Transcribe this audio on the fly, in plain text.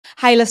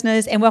Hey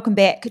listeners, and welcome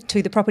back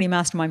to the Property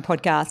Mastermind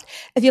podcast.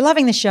 If you're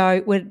loving the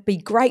show, we'd be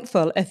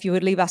grateful if you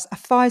would leave us a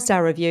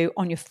 5-star review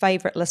on your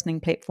favourite listening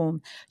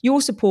platform. Your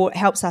support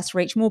helps us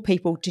reach more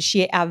people to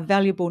share our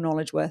valuable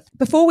knowledge with.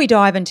 Before we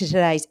dive into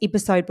today's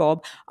episode,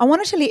 Bob, I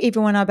wanted to let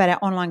everyone know about our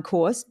online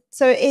course.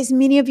 So as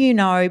many of you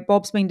know,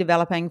 Bob's been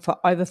developing for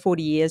over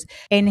 40 years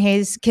and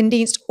has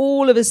condensed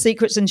all of his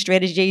secrets and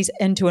strategies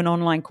into an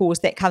online course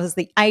that covers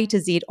the A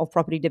to Z of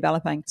property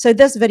developing. So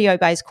this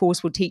video-based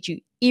course will teach you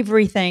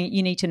everything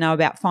you need to know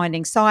about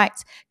finding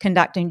sites,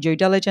 conducting due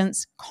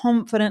diligence,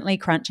 confidently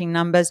crunching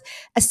numbers,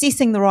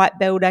 assessing the right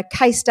builder,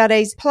 case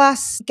studies,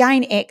 plus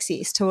gain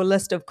access to a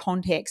list of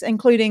contacts,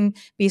 including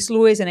best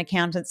lawyers and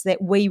accountants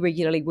that we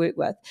regularly work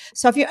with.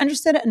 So if you're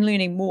interested in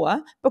learning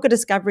more, book a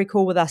discovery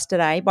call with us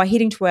today by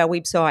heading to our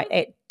website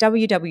at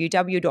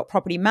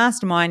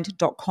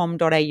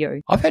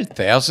www.propertymastermind.com.au. I've had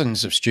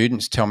thousands of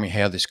students tell me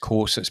how this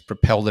course has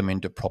propelled them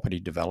into property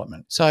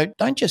development. So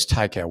don't just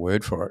take our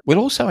word for it. We'll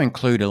also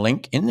include a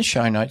link in the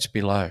show notes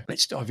below.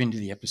 Let's dive into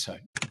the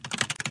episode.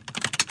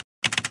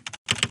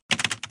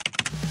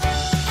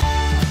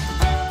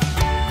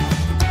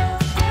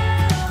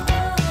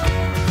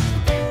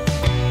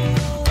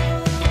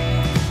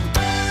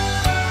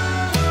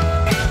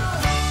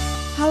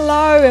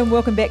 Hello and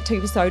welcome back to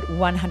episode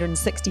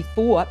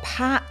 164,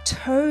 part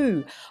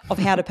 2 of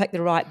How to Pick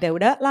the Right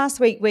Builder. Last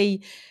week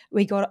we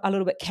got a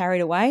little bit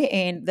carried away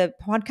and the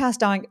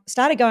podcast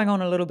started going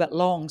on a little bit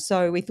long,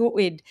 so we thought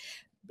we'd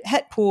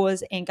hit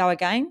pause and go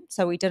again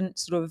so we didn't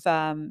sort of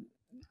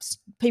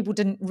people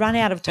didn't run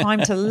out of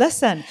time to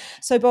listen.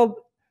 So Bob,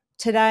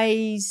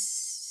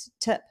 today's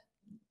tip.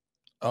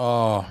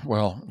 Oh,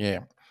 well, yeah.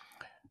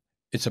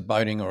 It's a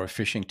boating or a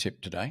fishing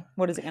tip today.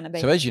 What is it going to be?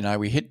 So as you know,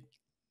 we hit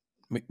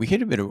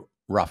a bit of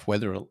rough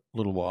weather a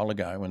little while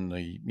ago when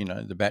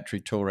the battery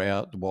tore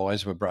out, the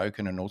wires were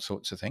broken and all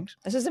sorts of things.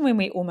 This isn't when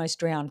we almost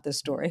drowned, this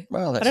story.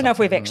 Well, I don't know if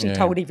we've actually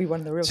told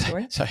everyone the real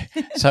story.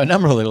 So a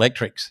number of the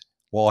electrics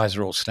wires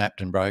are all snapped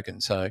and broken.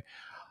 So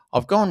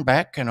I've gone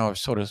back and I've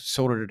sort of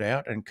sorted it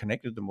out and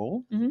connected them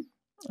all, and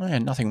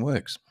nothing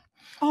works.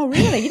 Oh,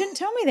 really? You didn't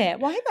tell me that.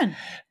 What happened?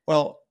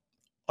 Well,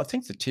 I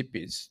think the tip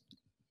is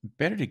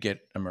better to get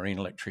a marine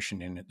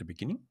electrician in at the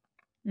beginning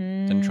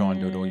than try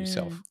and do it all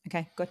yourself.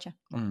 Okay, gotcha.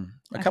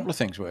 A couple of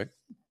things work,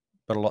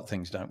 but a lot of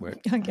things don't work.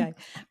 Okay.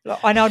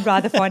 I know I'd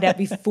rather find out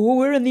before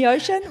we're in the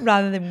ocean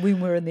rather than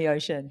when we're in the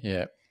ocean.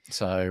 Yeah.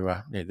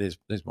 So, there's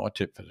my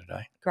tip for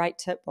today. Great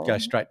tip, Bob. Go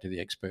straight to the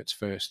experts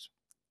first.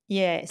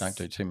 Yes. Don't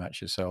do too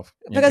much yourself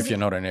because if you're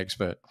not an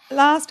expert.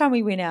 Last time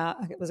we went out,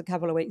 it was a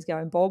couple of weeks ago,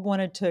 and Bob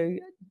wanted to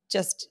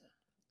just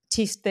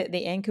test that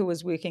the anchor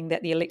was working,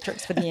 that the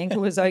electrics for the anchor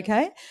was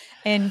okay.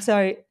 And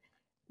so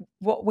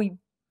what we've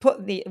got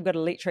an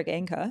electric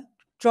anchor,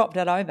 dropped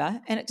it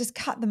over, and it just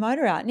cut the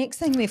motor out. Next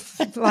thing we're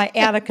like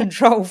out of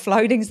control,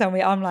 floating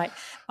somewhere. I'm like,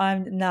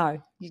 no,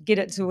 you get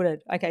it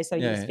sorted. Okay, so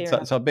yes, fair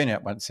enough. So I've been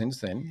out once since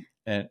then.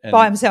 And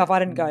by himself, I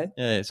didn't go.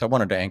 Yeah, so I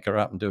wanted to anchor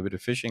up and do a bit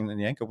of fishing, then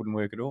the anchor wouldn't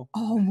work at all.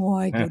 Oh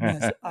my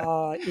goodness!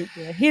 Oh,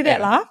 yeah. Hear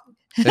that laugh?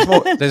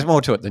 There's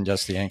more to it than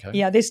just the anchor.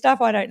 Yeah, there's stuff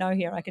I don't know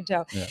here, I can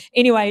tell. Yeah.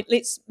 Anyway,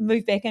 let's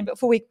move back in.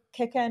 Before we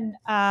kick in,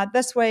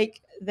 this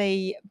week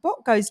the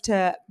book goes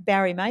to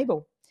Barry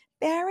Mabel.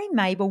 Barry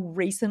Mabel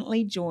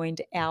recently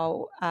joined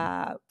our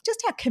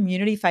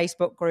community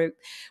Facebook group,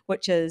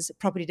 which is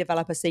Property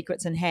Developer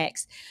Secrets and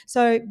Hacks.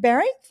 So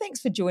Barry, thanks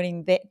for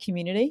joining that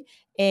community,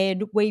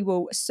 and we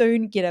will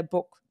soon get a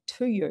book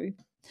to you.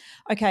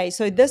 Okay,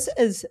 so this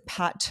is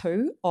part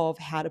 2 of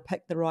How to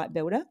Pick the Right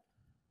Builder.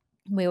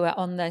 We were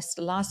on this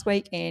last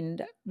week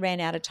and ran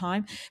out of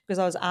time because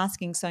I was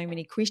asking so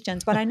many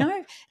questions, but I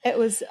know it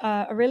was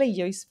a really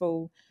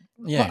useful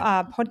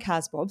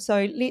podcast, Bob.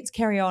 So let's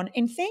carry on.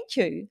 And thank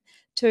you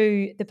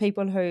to the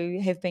people who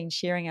have been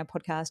sharing our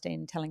podcast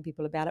and telling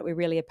people about it. We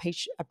really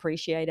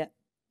appreciate it.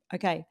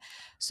 Okay,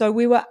 so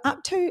we were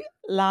up to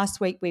last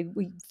week.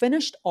 We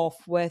finished off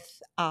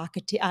with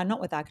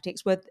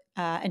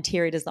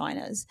interior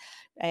designers,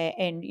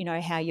 and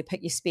how you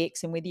pick your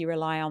specs and whether you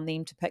rely on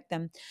them to pick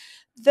them.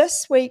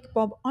 This week,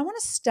 Bob, I want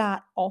to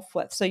start off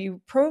with. So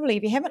you probably,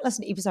 if you haven't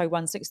listened to episode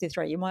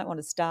 163, you might want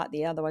to start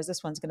there. Otherwise,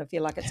 this one's going to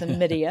feel like it's in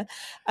mid-ear.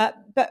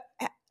 But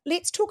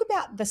let's talk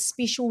about the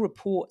special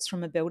reports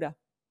from a builder.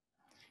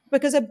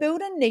 Because a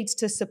builder needs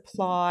to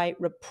supply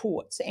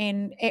reports,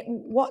 and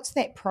what's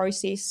that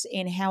process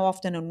and how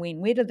often and when?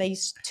 Where do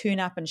these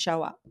turn up and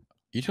show up?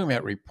 You're talking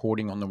about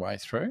reporting on the way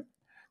through?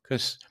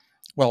 Because,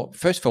 well,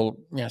 first of all,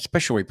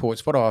 special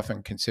reports, what I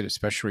often consider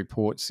special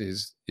reports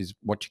is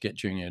what you get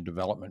during your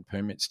development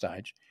permit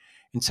stage.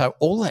 And so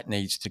all that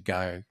needs to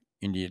go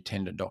into your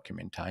tender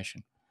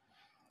documentation.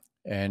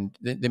 And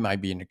there may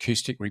be an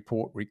acoustic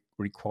report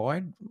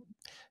required.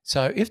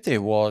 So if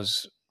there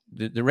was,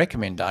 the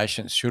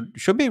recommendations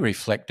should be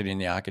reflected in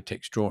the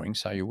architect's drawing,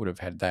 so you would have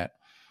had that.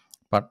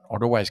 But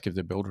I'd always give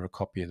the builder a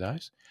copy of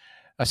those.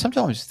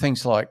 Sometimes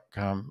things like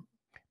a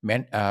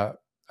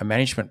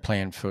management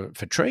plan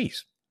for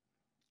trees,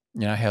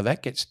 how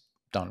that gets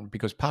done,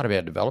 because part of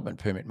our development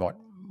permit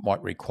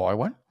might require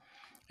one.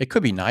 It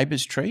could be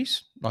neighbours'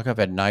 trees. Like I've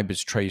had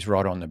neighbours' trees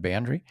right on the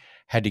boundary.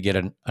 Had to get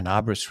an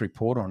arborist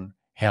report on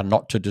how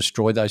not to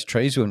destroy those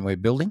trees when we're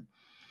building,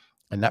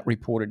 and that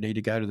report would need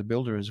to go to the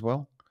builder as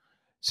well.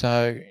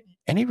 So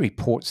any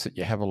reports that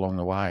you have along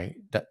the way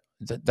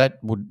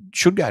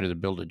should go to the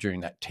builder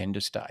during that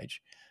tender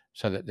stage,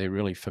 so that they're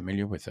really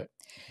familiar with it.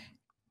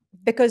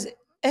 Because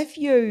if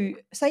you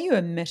say you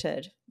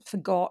omitted,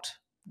 forgot,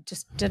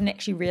 just didn't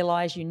actually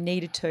realise you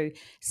needed to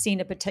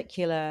send a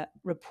particular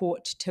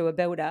report to a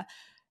builder,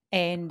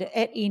 and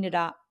it ended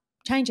up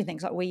changing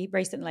things. Like we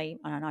recently,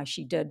 I don't know,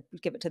 she did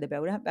give it to the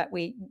builder, but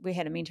we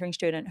had a mentoring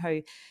student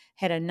who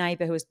had a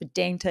neighbour who was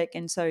pedantic,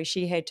 and so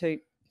she had to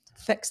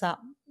fix up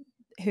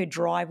her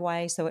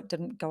driveway so it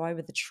didn't go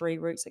over the tree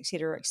roots, et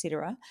cetera, et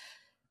cetera.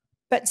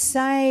 But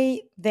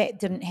say that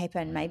didn't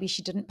happen, maybe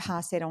she didn't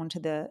pass that on to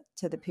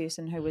the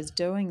person who was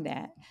doing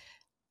that.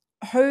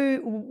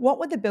 What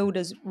would the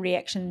builder's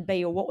reaction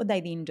be, or what would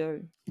they then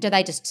do? Do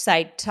they just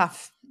say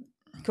tough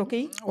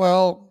cookie?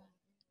 Well,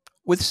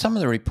 with some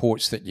of the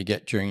reports that you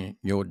get during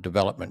your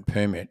development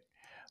permit,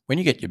 when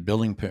you get your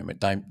building permit,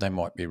 they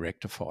might be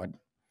rectified.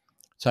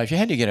 So if you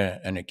had to get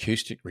an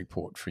acoustic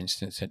report, for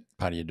instance, at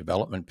part of your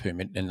development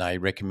permit, and they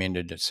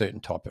recommended a certain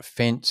type of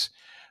fence,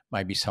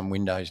 maybe some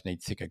windows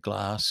need thicker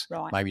glass,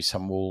 right. Maybe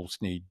some walls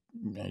need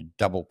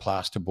double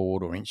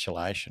plasterboard or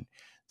insulation,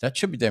 that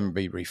should then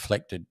be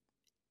reflected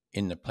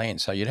in the plan.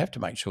 So you'd have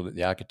to make sure that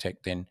the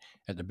architect then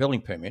at the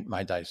building permit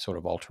made those sort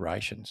of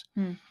alterations.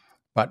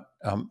 But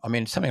I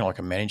mean, something like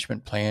a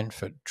management plan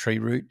for tree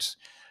roots,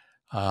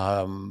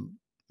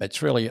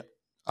 it's really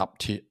up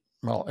to,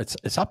 well,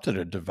 it's up to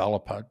the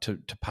developer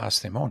to pass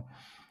them on.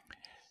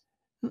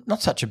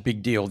 Not such a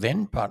big deal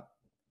then, but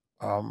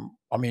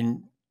I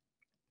mean,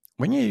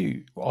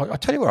 I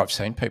tell you where I've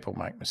seen people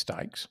make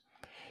mistakes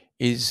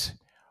is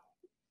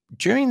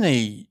during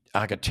the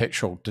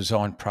architectural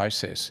design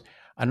process,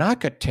 an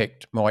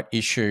architect might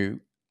issue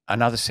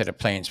another set of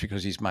plans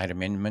because he's made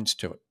amendments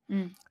to it.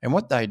 And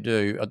what they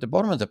do, at the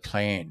bottom of the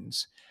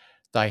plans,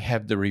 they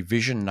have the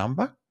revision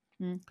number.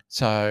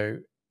 So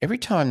every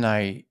time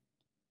they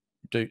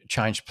do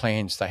change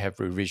plans, they have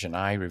revision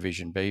A,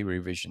 revision B,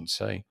 revision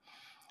C.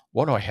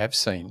 What I have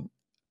seen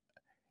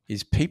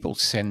is people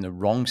send the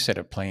wrong set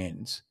of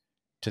plans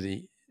to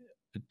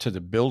the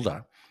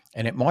builder,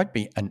 and it might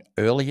be an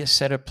earlier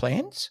set of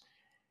plans,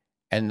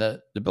 and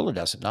the builder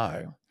doesn't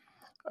know,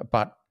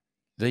 but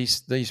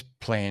these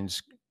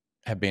plans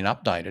have been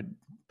updated,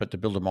 but the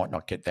builder might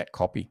not get that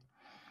copy.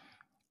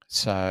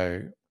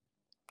 So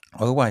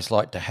I always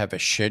like to have a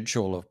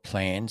schedule of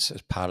plans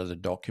as part of the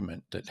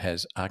document that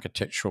has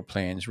architectural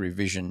plans,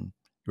 revision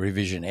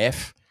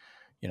F,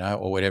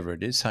 or whatever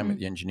it is, same with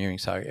the engineering.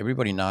 So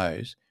everybody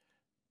knows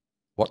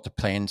what the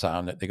plans are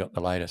and that they got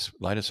the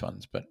latest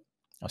ones. But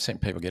I've seen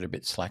people get a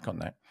bit slack on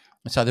that.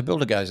 And so the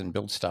builder goes and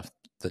builds stuff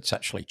that's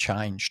actually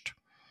changed.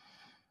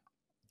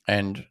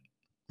 And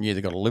you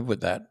either got to live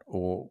with that,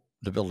 or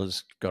the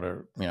builder's got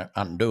to,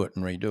 undo it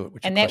and redo it,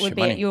 and that would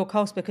be at your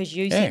cost because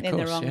you sent them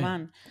the wrong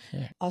one.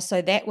 Yeah. Oh,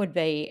 so that would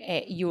be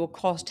at your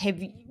cost.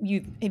 Have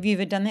you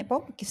ever done that,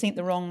 Bob? You sent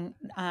the wrong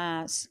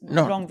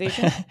wrong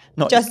version?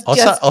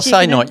 I'll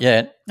say not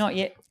yet. Not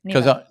yet.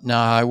 Because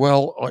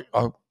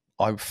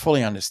I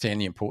fully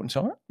understand the importance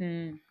of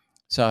it.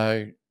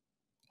 So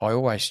I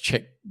always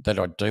check that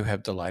I do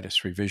have the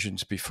latest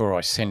revisions before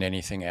I send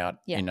anything out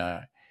in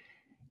a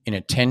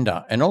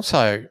tender. And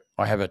also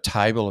I have a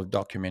table of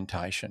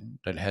documentation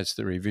that has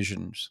the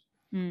revisions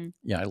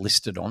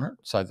listed on it,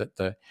 so that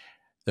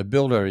the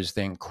builder is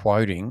then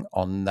quoting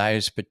on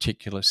those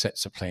particular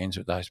sets of plans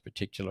with those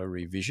particular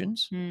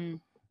revisions. And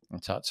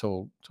so it's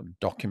all sort of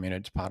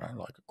documented as part of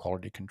like a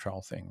quality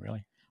control thing,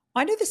 really.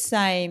 I do the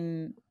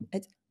same.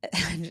 It's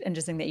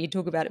interesting that you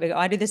talk about it, but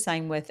I do the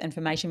same with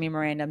information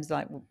memorandums.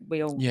 Like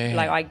we all,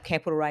 like I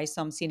capital raise,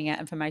 so I'm sending out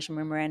information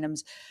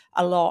memorandums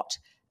a lot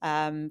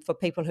for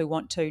people who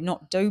want to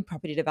not do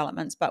property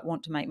developments but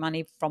want to make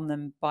money from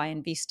them by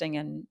investing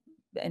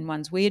in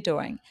ones we're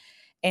doing.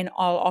 And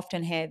I'll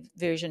often have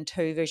version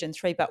 2, version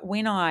 3. But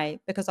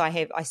because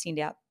I send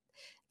out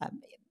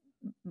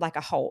like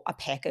a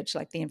package,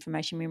 like the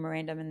information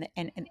memorandum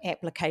and an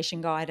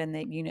application guide and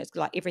the units,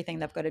 like everything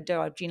they've got to do,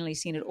 I generally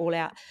send it all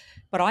out.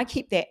 But I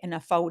keep that in a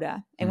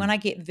folder. And when I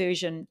get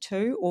version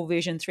 2 or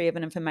version 3 of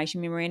an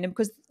information memorandum,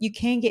 because you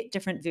can get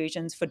different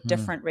versions for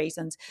different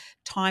reasons.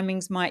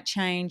 Timings might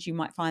change. You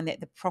might find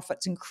that the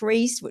profits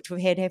increase, which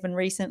we've had happen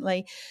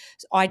recently.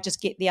 So I just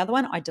get the other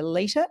one, I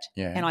delete it,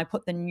 and I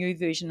put the new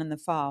version in the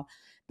file.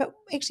 But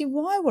actually,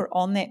 while we're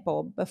on that,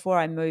 Bob, before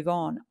I move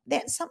on,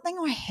 that's something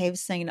I have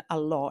seen a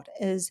lot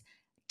is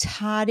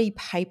tardy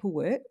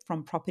paperwork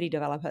from property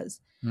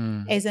developers,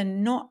 as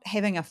in not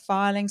having a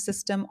filing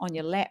system on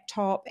your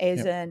laptop,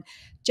 as in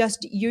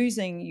just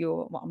using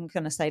your, I'm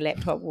going to say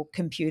laptop or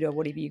computer,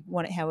 whatever you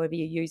want it, however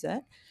you use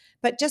it,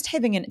 but just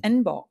having an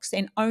inbox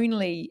and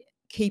only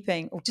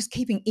keeping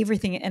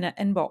everything in an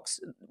inbox,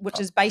 which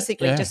is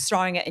basically just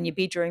throwing it in your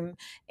bedroom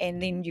and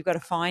then you've got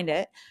to find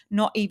it,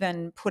 not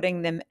even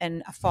putting them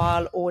in a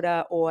file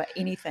order or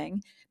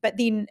anything. But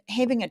then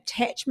having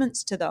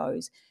attachments to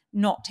those,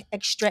 not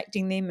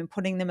extracting them and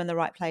putting them in the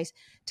right place,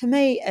 to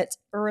me, it's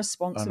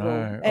irresponsible.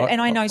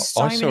 And I know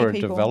so I saw many a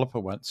people. developer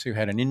once who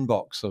had an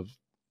inbox of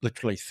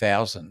literally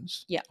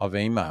thousands of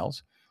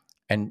emails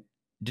and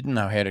didn't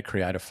know how to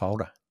create a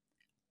folder.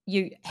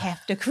 You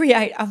have to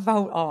create a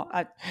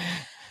folder.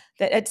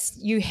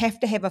 You have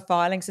to have a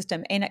filing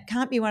system, and it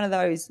can't be one of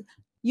those.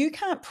 You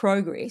can't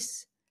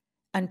progress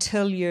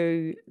until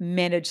you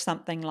manage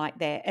something like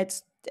that.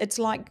 It's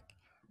like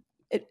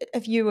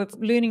if you were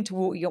learning to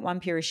walk, you got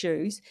one pair of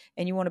shoes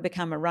and you want to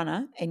become a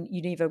runner, and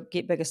you never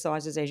get bigger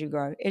sizes as you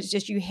grow. It's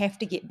just you have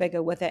to get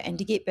bigger with it, and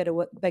to get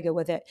bigger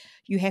with it,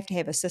 you have to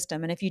have a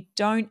system. And if you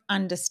don't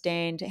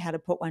understand how to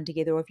put one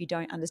together, or if you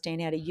don't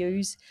understand how to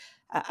use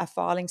a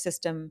filing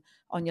system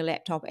on your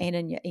laptop and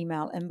in your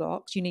email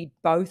inbox, you need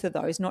both of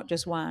those, not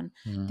just one.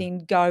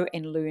 Then go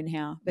and learn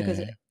how, because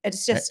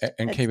it's just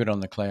keep it on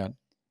the cloud.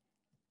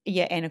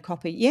 Yeah, and a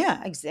copy.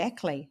 Yeah,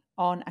 exactly.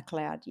 On a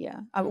cloud,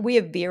 yeah. We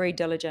are very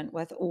diligent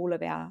with all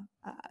of our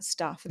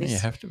stuff. You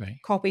have to be.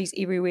 Copies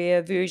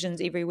everywhere, versions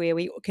everywhere.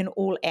 We can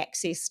all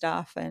access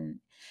stuff,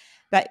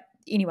 but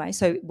anyway,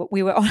 so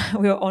we were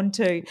on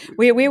to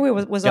where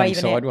was going I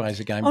even sideways at?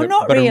 again?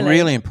 Oh, but really. A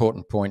really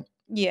important point.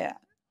 Yeah.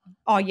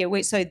 Oh,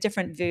 yeah. So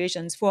different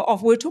versions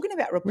we're talking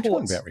about reports. We're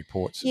talking about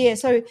reports. Yeah.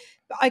 So,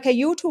 okay,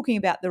 you're talking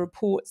about the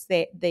reports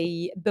that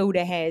the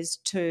builder has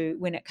to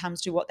when it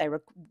comes to what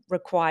they're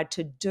required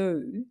to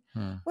do.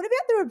 What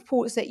about the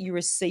reports that you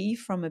receive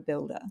from a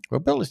builder? Well,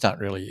 builders don't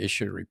really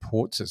issue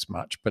reports as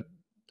much, but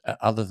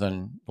other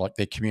than like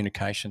their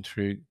communication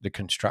through the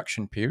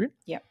construction period.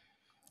 Yep.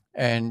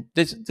 And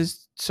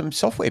there's some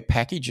software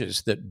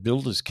packages that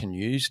builders can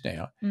use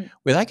now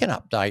where they can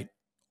update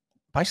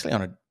basically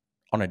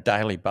on a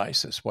daily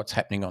basis what's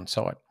happening on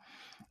site.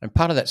 And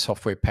part of that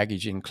software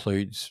package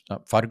includes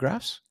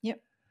photographs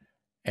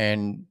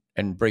and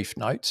brief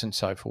notes and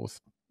so forth.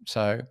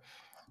 So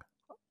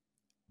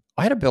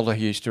I had a builder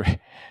who used to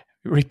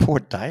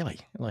report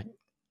daily. Like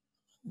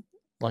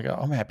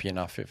I'm happy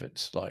enough if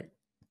it's like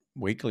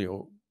weekly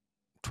or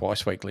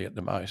twice weekly at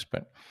the most,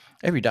 but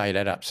every day it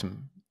add up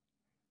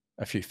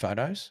a few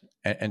photos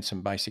and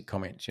some basic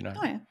comments, you know.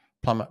 Oh, yeah.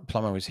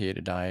 Plumber was here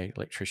today,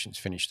 electricians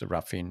finished the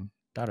rough in,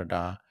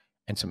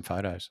 and some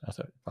photos. I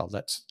thought, well,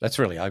 that's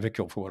really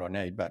overkill for what I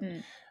need, but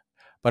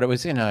it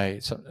was in a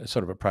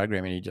sort of a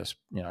program, and he just,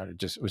 you know,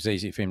 it was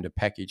easy for him to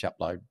package,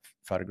 upload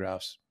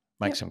photographs,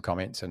 make some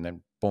comments, and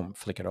then boom,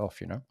 flick it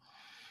off, you know.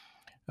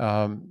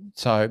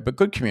 But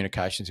good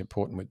communication is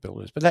important with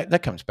builders. But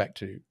that comes back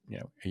to, you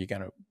know, are you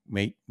going to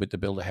meet with the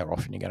builder? How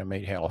often you're going to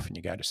meet? How often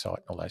you go to site?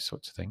 All those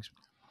sorts of things.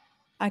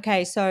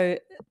 Okay, so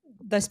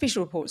the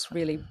special reports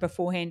really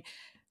beforehand.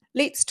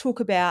 Let's talk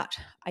about.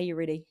 Are you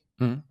ready?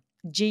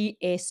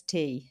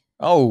 GST.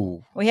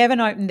 Oh, we haven't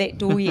opened that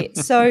door yet.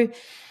 So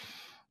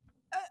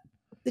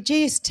the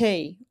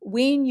GST,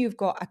 when you've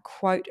got a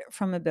quote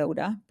from a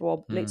builder,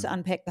 Bob, let's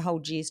unpack the whole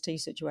GST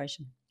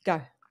situation.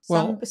 Go.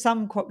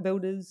 Some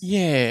builders.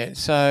 Yeah.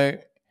 So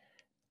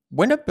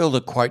when a builder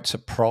quotes a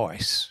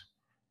price,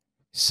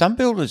 some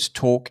builders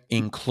talk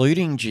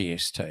including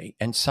GST,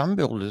 and some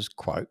builders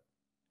quote,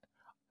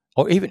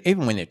 or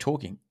even when they're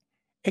talking,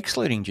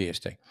 excluding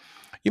GST.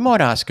 You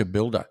might ask a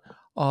builder,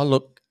 oh,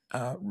 look,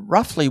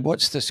 roughly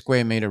what's the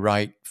square metre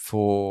rate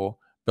for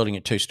building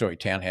a 2-storey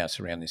townhouse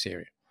around this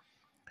area?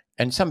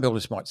 And some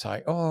builders might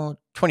say, oh,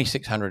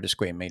 2,600 a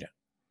square metre.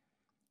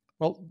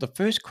 Well, the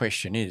first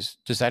question is,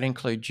 does that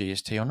include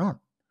GST or not?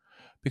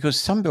 Because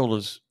some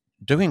builders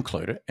do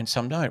include it and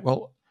some don't.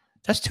 Well,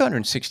 that's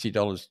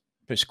 $260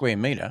 per square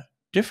metre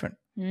different.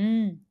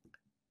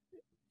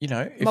 You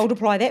know,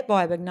 multiply that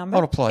by a big number.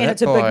 Multiply that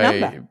it's a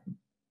big number.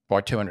 By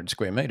 200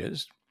 square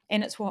metres.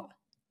 And it's what?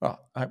 Oh,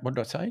 what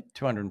did I say?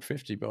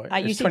 250 by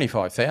it's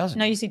 25,000.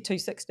 No, you said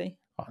 260.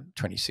 Oh,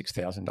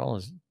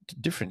 $26,000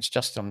 difference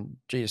just on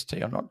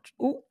GST or not.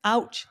 Oh,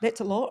 ouch! That's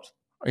a lot.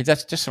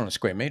 That's just on a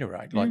square metre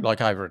rate, like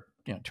over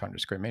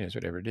 200 square metres,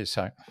 whatever it is.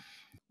 So,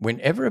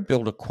 whenever a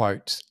builder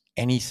quotes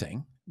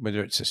anything,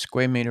 whether it's a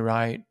square metre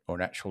rate or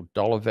an actual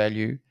dollar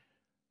value,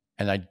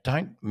 and they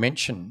don't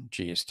mention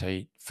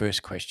GST,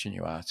 first question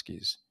you ask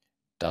is,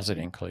 does it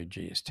include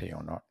GST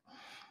or not?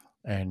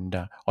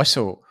 And I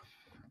saw,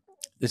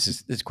 this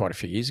is quite a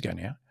few years ago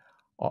now,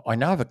 I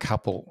know of a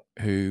couple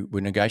who were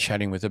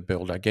negotiating with a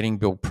builder, getting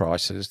build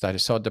prices. They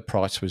decided the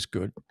price was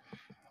good.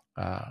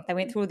 They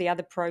went through the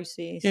other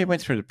process. Yeah,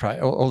 went through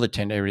all the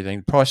tender, everything.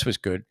 The price was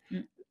good.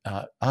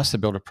 Asked the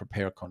builder to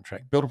prepare a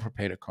contract. Builder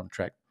prepared a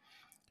contract.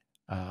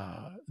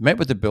 Met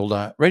with the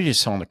builder, ready to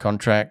sign the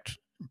contract,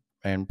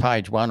 and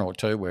page 1 or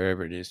 2,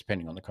 wherever it is,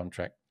 depending on the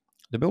contract,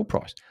 the build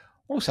price.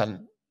 All of a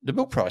sudden, the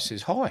build price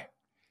is high.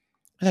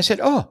 And they said,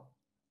 oh,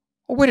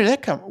 well, where did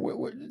that come?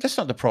 That's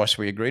not the price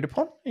we agreed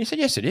upon. And he said,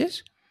 yes, it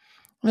is.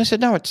 And they said,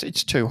 no,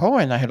 it's too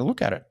high. And they had a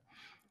look at it.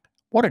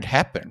 What had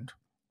happened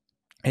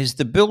is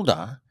the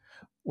builder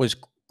was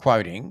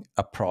quoting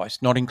a price,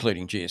 not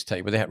including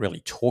GST, without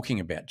really talking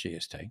about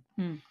GST.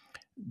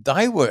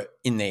 They were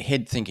in their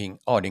head thinking,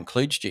 oh, it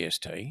includes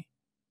GST.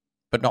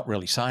 but not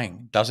really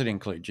saying, does it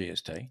include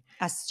GST?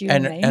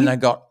 Assuming. And they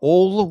got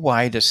all the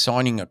way to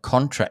signing a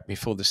contract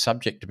before the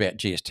subject about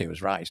GST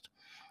was raised.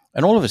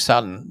 And all of a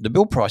sudden, the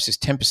bill price is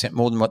 10%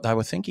 more than what they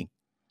were thinking.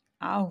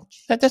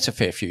 Ouch. That's a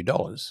fair few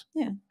dollars.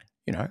 Yeah.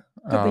 You know.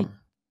 Could be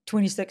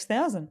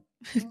 26,000.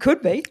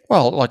 Could be.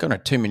 Well, like on a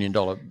 $2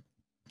 million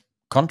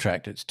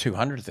contract, it's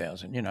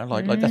 200,000. You know,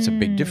 like that's a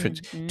big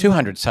difference.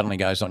 200 suddenly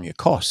goes on your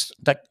costs.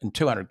 And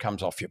 200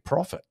 comes off your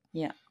profit.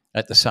 Yeah.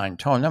 At the same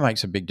time, that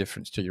makes a big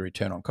difference to your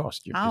return on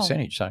cost, your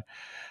percentage. So,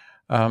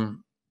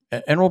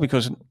 and all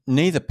because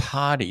neither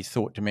party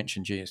thought to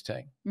mention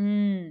GST.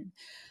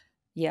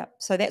 Yeah,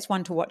 so that's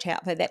one to watch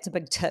out for. That's a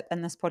big tip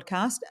in this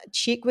podcast.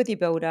 Check with your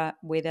builder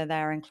whether they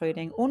are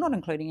including or not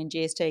including in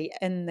GST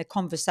in the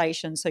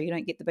conversation, so you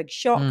don't get the big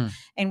shock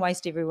and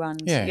waste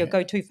everyone's,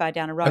 go too far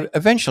down a road.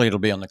 Eventually it'll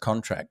be on the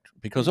contract,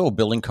 because all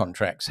building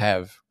contracts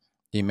have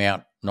the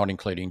amount not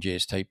including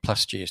GST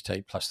plus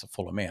the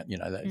full amount. You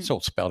know, it's all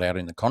spelled out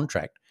in the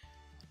contract.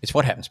 It's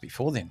what happens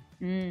before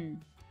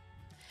then.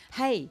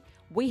 Hey,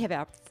 we have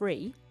our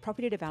free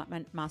property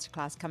development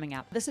masterclass coming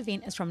up. This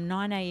event is from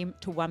 9 a.m.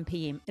 to 1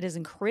 p.m. It is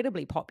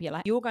incredibly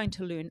popular. You're going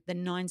to learn the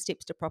 9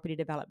 steps to property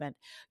development.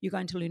 You're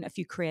going to learn a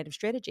few creative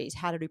strategies,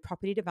 how to do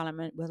property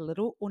development with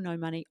little or no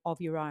money of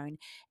your own.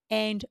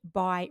 And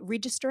by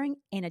registering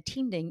and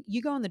attending,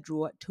 you go on the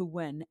draw to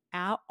win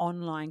our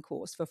online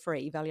course for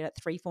free, valued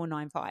at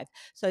 $3,495.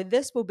 So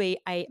this will be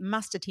a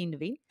must-attend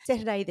event.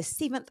 Saturday, the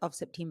 7th of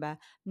September,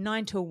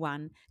 9 till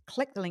 1.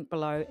 Click the link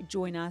below,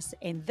 join us,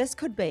 and this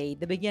could be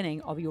the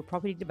beginning of your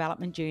property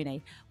development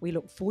journey. We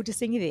look forward to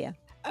seeing you there.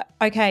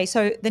 Okay,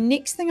 so the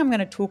next thing I'm going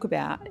to talk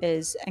about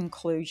is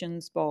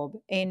inclusions, Bob.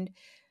 And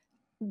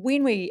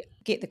when we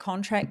get the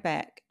contract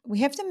back, we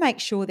have to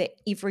make sure that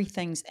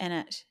everything's in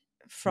it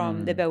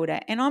from the builder.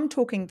 And I'm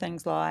talking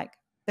things like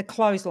the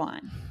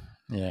clothesline.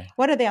 Yeah.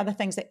 What are the other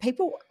things that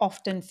people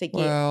often forget?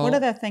 Well, what are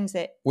the things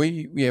that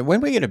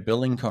when we get a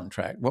building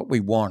contract, what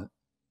we want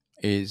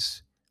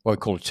is what we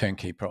call a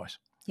turnkey price.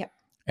 Yep.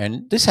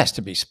 And this has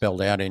to be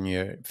spelled out in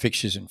your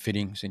fixtures and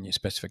fittings and your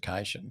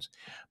specifications.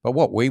 But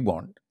what we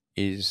want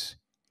is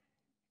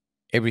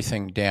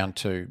everything down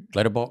to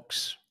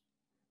letterbox,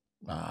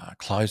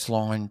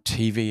 clothesline,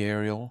 TV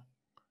aerial,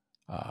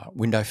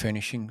 window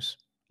furnishings,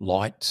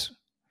 lights.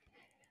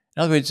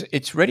 In other words,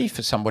 it's ready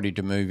for somebody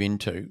to move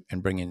into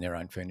and bring in their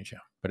own furniture,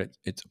 but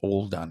it's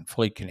all done,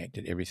 fully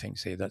connected,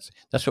 everything's there.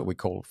 That's what we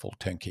call a full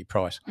turnkey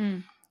price.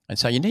 And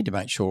so you need to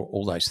make sure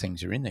all those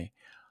things are in there.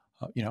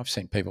 I've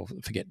seen people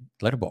forget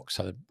letterbox,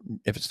 so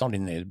if it's not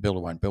in there, the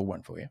builder won't build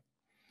one for you.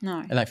 No.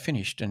 And they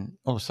finished, and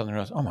all of a sudden they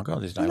realised, oh my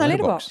God, there's no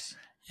letterbox.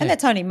 Yeah. And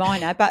that's only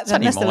minor, but they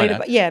missed the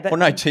letterbox. Yeah, but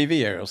no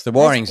TV aerials. The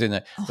wiring's in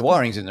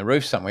the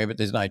roof somewhere, but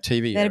there's no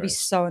TV. That'd be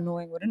so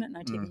annoying, wouldn't it?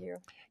 No TV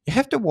aerial. You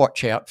have to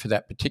watch out for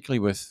that, particularly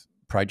with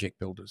project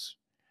builders.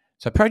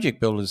 So project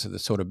builders are the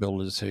sort of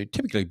builders who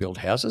typically build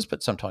houses,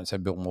 but sometimes they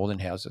build more than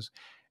houses.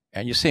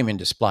 And you see them in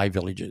display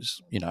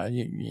villages, you know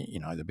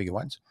the bigger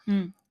ones.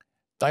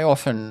 They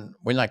often,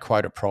 when they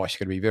quote a price, you've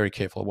got to be very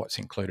careful of what's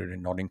included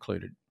and not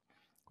included,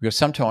 because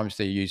sometimes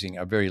they're using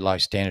a very low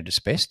standard of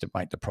specs to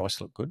make the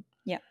price look good.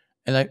 Yeah.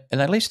 And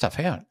they leave stuff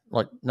out,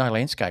 like no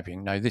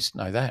landscaping, no this,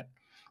 no that.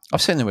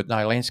 I've seen them with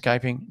no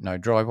landscaping, no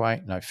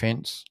driveway, no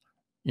fence,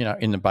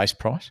 in the base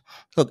price.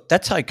 Look,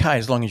 that's okay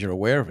as long as you're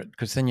aware of it,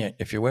 because then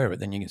if you're aware of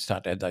it, then you can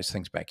start to add those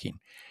things back in.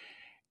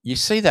 You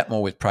see that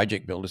more with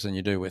project builders than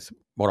you do with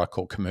what I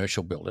call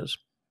commercial builders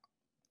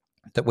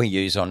that we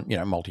use on,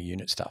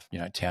 multi-unit stuff,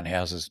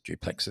 townhouses,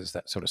 duplexes,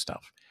 that sort of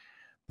stuff.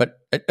 But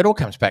it all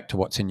comes back to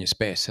what's in your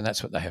specs, and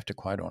that's what they have to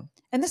quote on.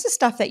 And this is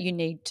stuff that you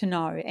need to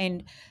know.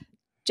 And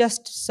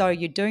just so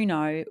you do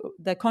know,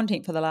 the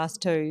content for the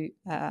last 2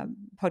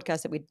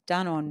 podcasts that we've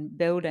done on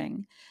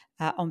building,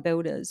 on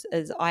builders,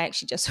 is I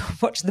actually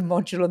just watched the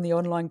module on the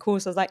online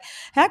course. I was like,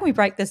 how can we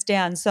break this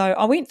down? So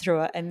I went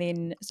through it, and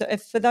then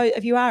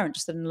if you are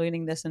interested in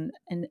learning this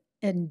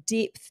in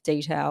depth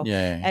detail,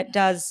 it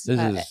does.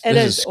 This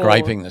is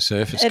scraping the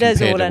surface. It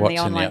is all in the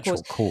online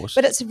course.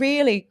 But it's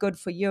really good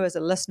for you as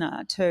a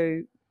listener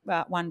to.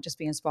 One, just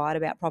be inspired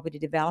about property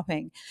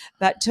developing,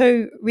 but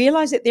 2,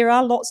 realise that there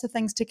are lots of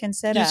things to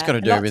consider. You just got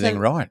to do everything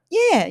right.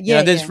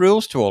 Yeah. There's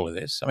rules to all of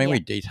this. I mean, we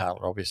detail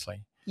it,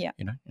 obviously. Yeah.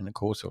 In the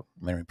course or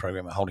memory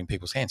program of holding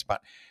people's hands,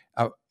 but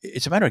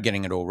it's a matter of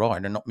getting it all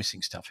right and not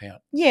missing stuff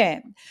out.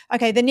 Yeah.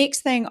 Okay. The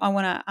next thing I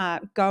want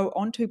to go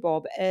on to,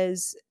 Bob,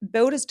 is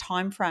builders'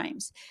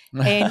 timeframes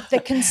and the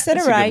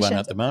considerations. That's a good one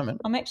at the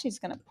moment. I'm actually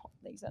just going to pop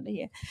these under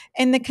here,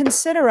 and the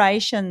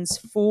considerations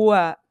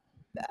for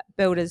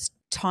builders'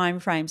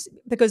 timeframes,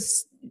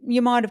 because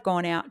you might have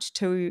gone out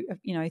to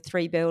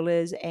 3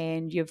 builders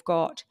and you've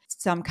got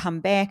some come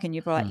back and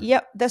you're like,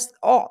 yep, this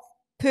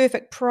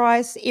perfect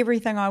price,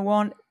 everything I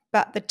want,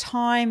 but the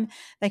time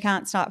they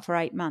can't start for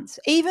 8 months,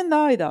 even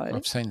though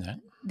I've seen that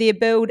their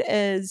build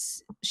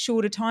is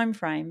shorter time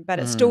frame, but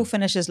it still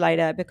finishes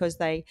later because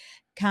they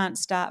can't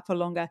start for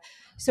longer.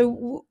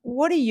 So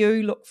what do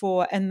you look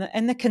for in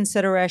the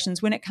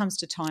considerations when it comes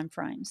to time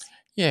frames?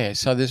 Yeah,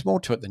 so there's more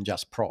to it than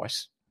just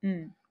price.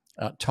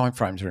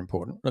 timeframes are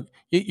important. Look,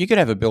 you could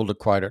have a builder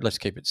quote at, let's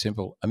keep it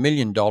simple, $1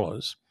 million,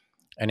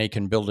 and he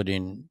can build it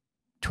in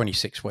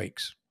 26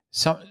 weeks.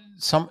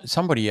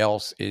 Somebody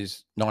else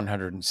is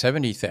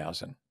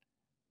 970,000,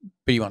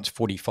 but he wants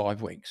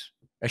 45 weeks.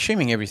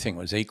 Assuming everything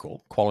was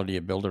equal, quality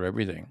of builder,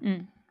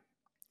 everything,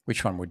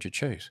 which one would you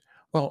choose?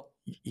 Well,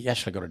 you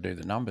actually got to do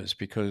the numbers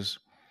because,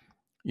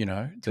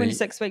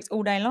 26 weeks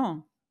all day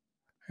long.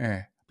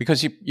 Yeah,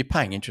 because you're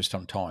paying interest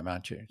on time,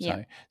 aren't you?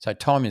 Yeah. So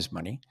time is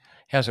money.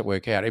 How's it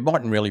work out? It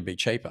mightn't really be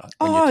cheaper.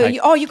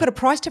 You've got a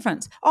price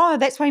difference. Oh,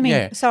 that's what I mean.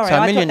 Yeah. Sorry, so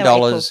I $1 million, thought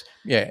they were equal.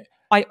 yeah.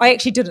 I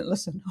actually didn't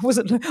listen. I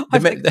wasn't. The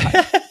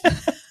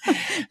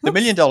 $1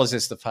 million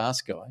is the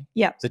fast guy.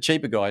 Yeah. The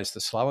cheaper guy is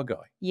the slower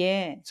guy.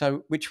 Yeah.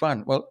 So which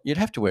one? Well, you'd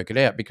have to work it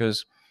out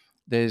because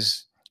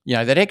there's,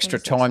 that extra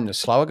time the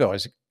slower guy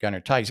is going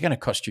to take is going to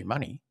cost you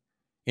money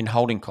in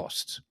holding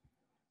costs,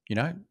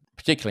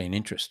 particularly in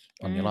interest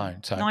on your loan.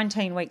 So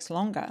 19 weeks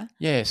longer.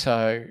 Yeah.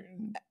 So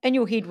in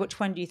your head, which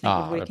one do you think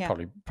would work out?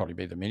 Probably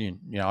be the million.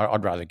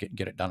 I'd rather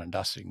get it done and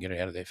dusted and get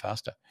it out of there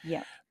faster.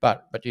 Yeah.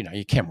 But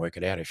you can work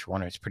it out if you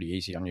want to. It's pretty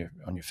easy on your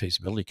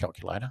feasibility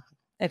calculator.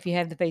 If you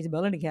have the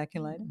feasibility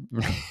calculator,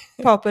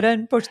 pop it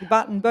in, push the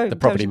button, boom. The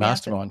property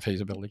mastermind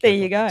feasibility. There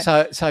you go.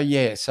 So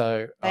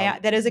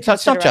that is a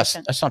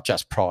consideration. It's not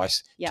just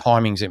price. Yep.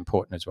 Timing's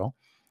important as well.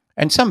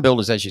 And some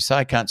builders, as you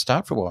say, can't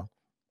start for a while.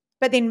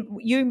 But then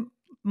you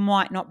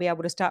might not be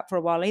able to start for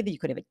a while either. You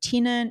could have a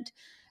tenant.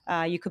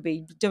 You could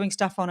be doing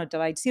stuff on a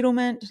delayed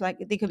settlement. Like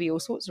there could be all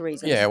sorts of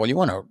reasons. Yeah, well, you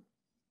want to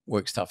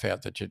work stuff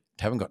out that you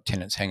haven't got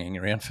tenants hanging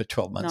around for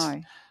 12 months.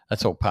 No.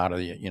 That's all part of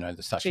the,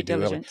 the stuff you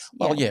do early.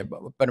 Well, yeah,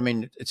 but I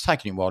mean, it's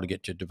taken you a while to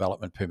get your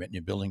development permit and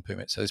your building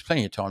permit. So there's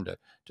plenty of time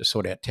to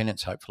sort out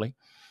tenants, hopefully.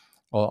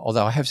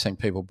 Although I have seen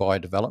people buy a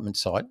development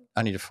site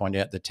only to find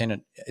out the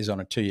tenant is on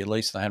a 2-year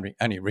lease. They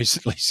only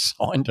recently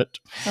signed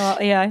it. Oh,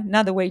 yeah,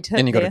 another wee tip.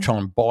 Then you've got to try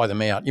and buy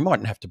them out. You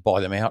mightn't have to buy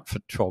them out for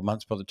 12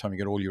 months by the time you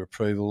get all your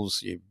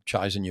approvals, you've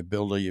chosen your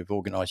builder, you've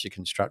organised your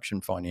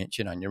construction finance,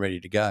 and you're ready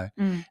to go.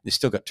 You've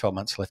still got 12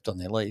 months left on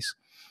their lease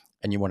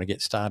and you want to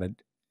get started.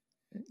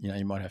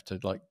 You might have to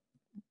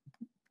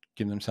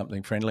give them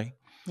something friendly.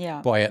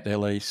 Yeah. Buy out their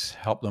lease,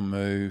 help them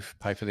move,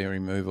 pay for their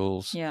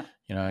removals. Yeah.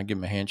 Give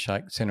them a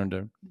handshake, send them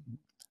to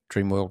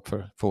Dreamworld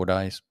for 4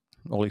 days,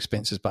 all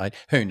expenses paid.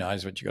 Who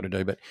knows what you got to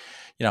do? But,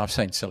 I've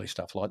seen silly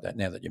stuff like that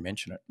now that you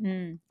mention it.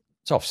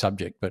 It's off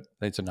subject, but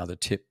that's another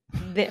tip.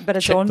 But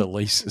it's Check the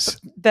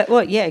leases.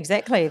 But, yeah,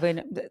 exactly.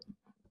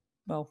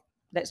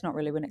 That's not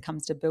really when it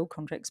comes to build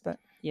contracts, but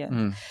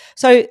yeah.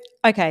 So,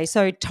 okay,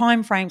 so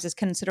timeframes as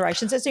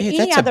considerations. Is there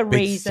any other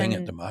reason? Thing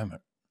at the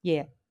moment.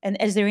 Yeah. And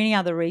is there any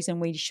other reason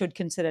we should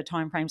consider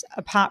timeframes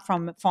apart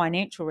from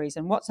financial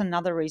reason? What's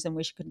another reason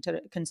we should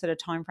consider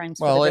timeframes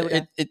for the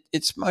builder?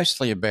 It's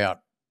mostly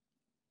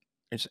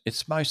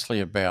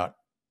about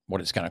what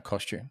it's going to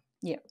cost you.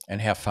 Yeah.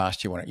 And how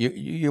fast you want it.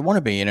 You want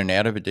to be in and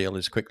out of a deal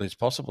as quickly as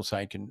possible so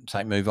you can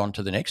move on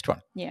to the next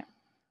one. Yeah.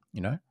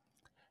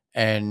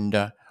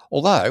 And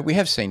although we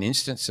have seen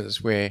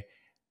instances where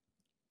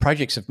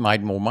projects have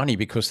made more money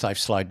because they've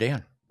slowed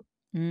down.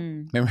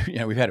 Remember,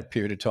 we've had a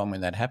period of time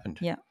when that happened.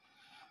 Yeah.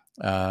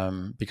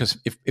 Because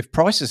if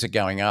prices are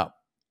going up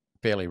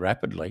fairly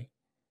rapidly,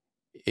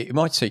 it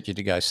might suit you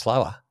to go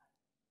slower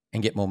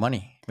and get more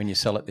money when you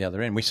sell at the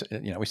other end. We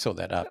saw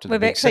that after the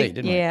Big C,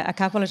 didn't we? Yeah, a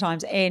couple of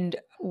times. And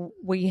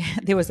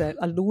there was a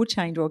law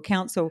change or a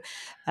council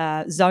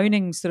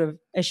zoning sort of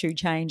issue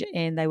change,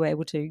 and they were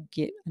able to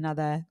get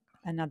another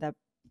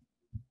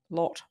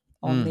lot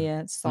on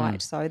their site.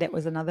 So that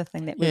was another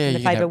thing that was in the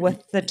favour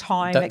with the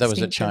time extension. That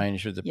was a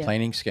change with the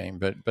planning scheme.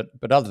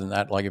 But other than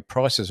that, like if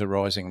prices are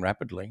rising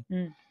rapidly,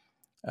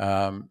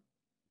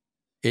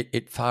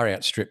 it far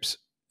outstrips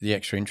the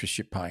extra interest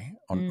you pay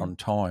on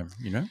time,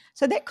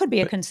 So that could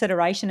be a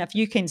consideration if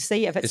you can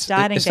see if it's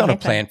starting to happen. It's not a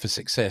plan for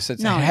success.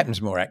 It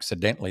happens more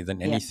accidentally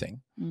than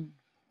anything.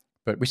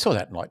 But we saw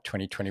that in like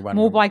 2021.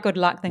 More by good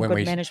luck than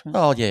good management.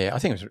 Oh, yeah. I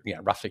think it was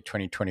roughly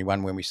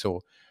 2021 when we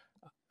saw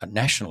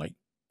nationally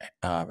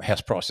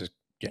house prices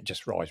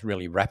just rise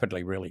really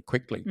rapidly, really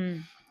quickly.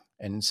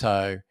 And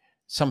so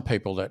some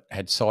people that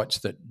had sites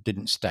that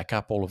didn't stack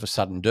up all of a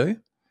sudden do.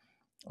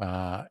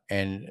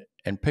 And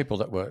people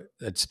that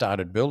had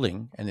started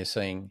building and they're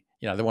seeing,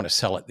 they want to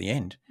sell at the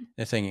end.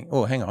 They're thinking,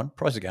 oh, hang on,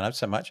 prices are going up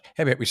so much.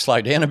 How about we slow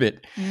down a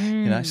bit?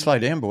 Slow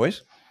down,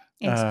 boys.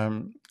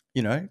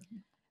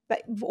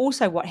 But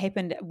also what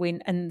happened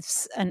when in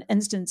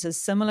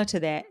instances similar to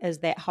that is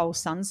that whole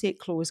sunset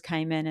clause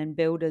came in and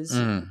builders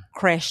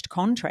crashed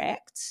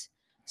contracts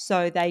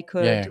so they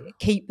could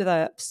keep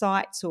the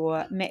sites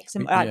or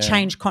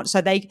change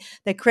so they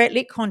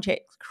let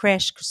contracts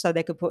crash so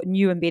they could put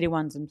new and better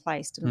ones in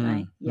place,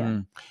 didn't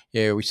they?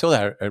 Yeah, we saw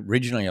that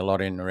originally a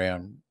lot in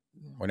around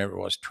whenever it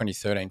was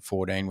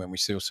 2013-14 when we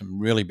saw some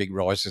really big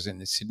rises in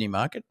the Sydney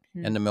market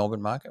and the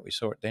Melbourne market. We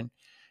saw it then.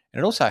 And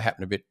it also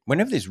happened a bit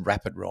whenever there's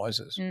rapid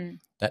rises.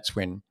 That's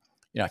when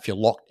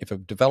if a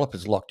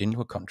developer's locked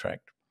into a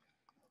contract,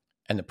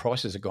 and the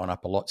prices have gone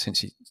up a lot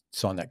since he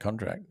signed that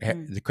contract.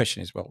 The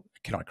question is, well,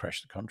 can I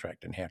crash the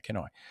contract, and how can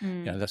I?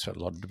 That's what a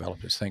lot of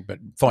developers think. But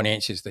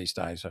financiers these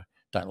days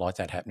don't like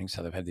that happening,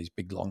 so they've had these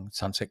big, long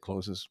sunset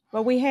clauses.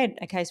 Well, we had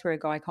a case where a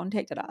guy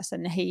contacted us,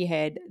 and he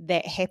had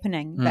that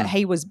happening. That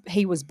he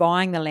was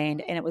buying the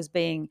land,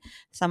 and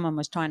someone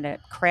was trying to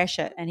crash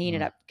it, and he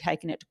ended up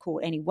taking it to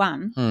court, and he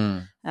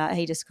won.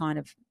 He just kind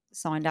of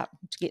signed up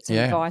to get some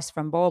advice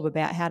from Bob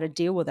about how to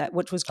deal with it,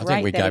 which was great.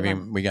 I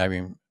think we gave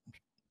him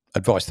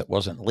advice that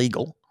wasn't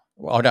legal.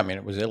 Well, I don't mean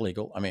it was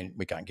illegal. I mean,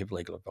 we can't give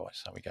legal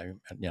advice. So we gave him,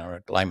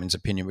 a layman's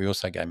opinion. We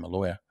also gave him a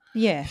lawyer.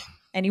 Yeah,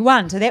 and he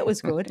won, so that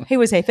was good. He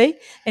was happy.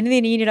 And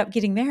then he ended up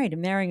getting married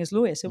and marrying his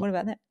lawyer. So what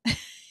about that?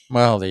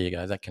 Well, there you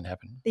go. That can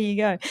happen. There you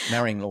go.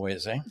 Marrying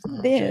lawyers, eh?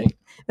 Yeah.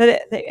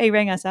 But he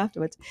rang us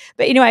afterwards.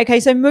 But anyway, okay,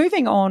 so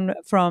moving on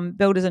from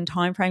builders and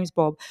timeframes,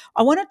 Bob,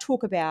 I want to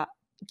talk about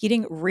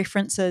getting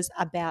references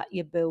about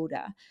your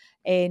builder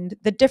and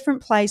the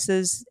different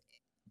places,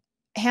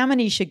 how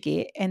many you should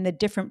get, and the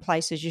different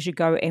places you should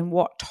go, and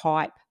what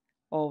type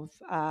of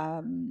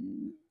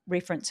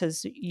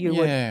references you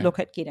would look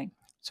at getting.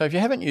 So if you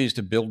haven't used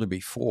a builder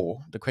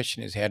before, the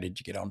question is, how did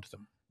you get onto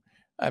them?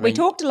 We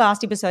talked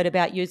last episode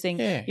about using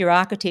your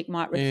architect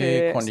might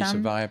refer quantity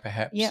surveyor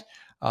perhaps. Yeah.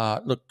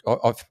 Look,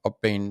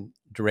 I've been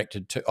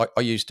directed to.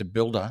 I used a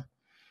builder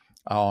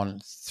on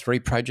 3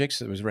 projects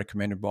that was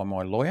recommended by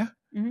my lawyer.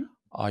 Mm-hmm.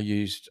 I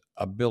used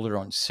a builder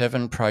on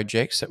 7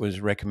 projects that was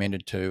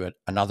recommended to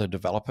another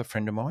developer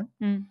friend of mine.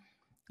 Mm.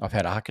 I've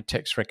had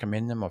architects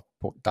recommend them. I've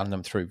done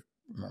them through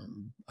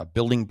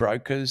building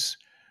brokers,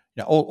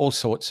 all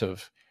sorts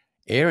of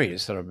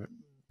areas that have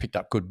picked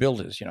up good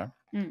builders,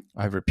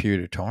 over a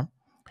period of time.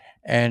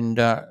 And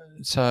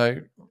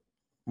so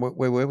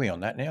where were we on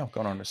that now? I've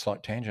gone on a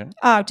slight tangent.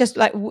 Oh, just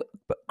like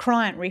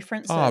client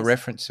references. Oh,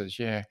 references,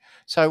 yeah.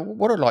 So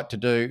what I'd like to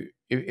do,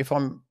 if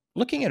I'm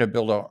looking at a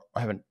builder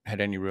I haven't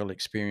had any real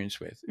experience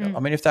with, I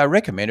mean, if they're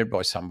recommended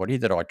by somebody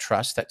that I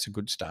trust, that's a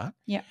good start.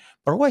 Yeah.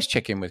 But I always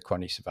check in with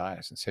quantity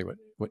surveyors and see what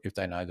if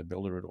they know the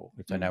builder at all,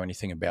 if they know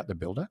anything about the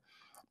builder.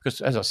 Because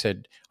as I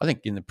said, I think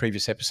in the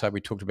previous episode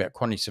we talked about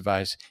quantity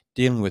surveyors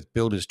dealing with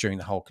builders during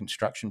the whole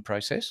construction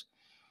process.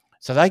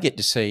 So they get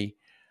to see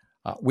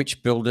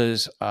which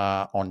builders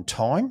are on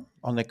time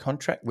on their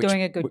contract.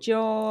 Doing a good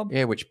job.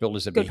 Yeah, which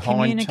builders are good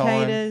behind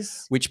communicators,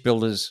 time. Which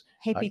builders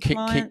happy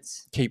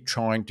clients. Keep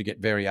trying to get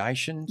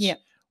variations. Yeah.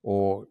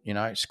 Or,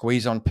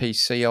 squeeze on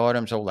PC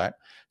items, all that.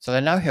 So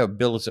they know how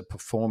builders are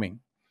performing.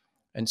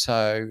 And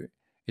so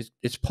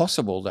it's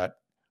possible that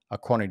a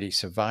quantity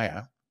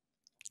surveyor,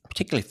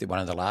 particularly if they're one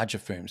of the larger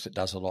firms that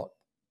does a lot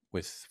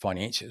with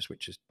financiers,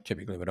 which is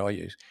typically what I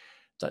use,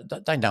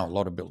 they know a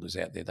lot of builders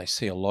out there. They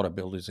see a lot of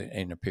builders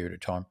in a period of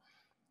time,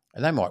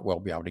 and they might well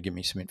be able to give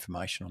me some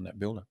information on that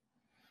builder.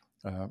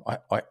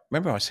 I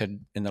remember I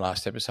said in the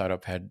last episode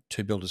I've had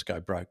 2 builders go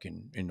broke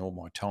in all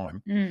my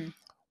time.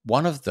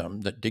 One of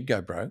them that did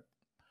go broke,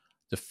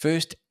 the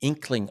first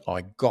inkling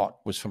I got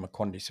was from a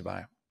quantity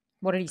surveyor.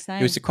 What did he say?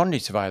 It was the quantity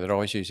surveyor that I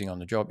was using on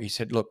the job. He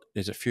said, look,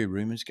 there's a few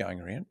rumours going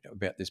around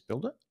about this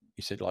builder.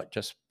 He said,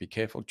 just be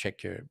careful,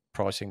 check your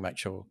pricing, make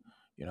sure,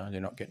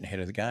 they're not getting ahead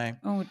of the game.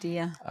 Oh,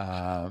 dear.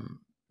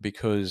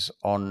 Because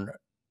on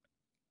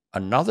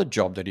another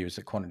job that he was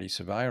a quantity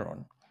surveyor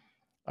on,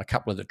 a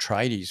couple of the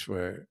tradies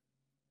were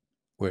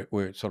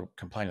sort of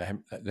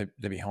complaining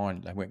they're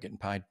behind, they weren't getting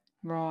paid.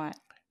 Right.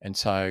 And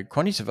so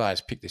quantity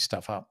surveyors pick this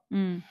stuff up.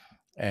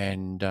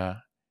 And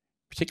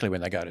particularly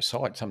when they go to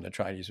site, some of the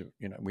tradies are,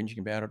 whinging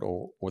about it,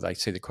 or they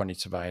see the quantity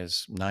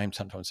surveyor's name.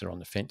 Sometimes they're on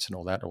the fence and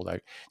all that. Although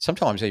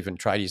sometimes even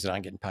tradies that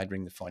aren't getting paid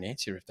ring the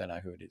financier if they know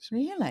who it is.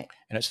 Really?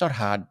 And it's not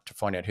hard to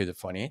find out who the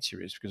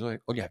financier is, because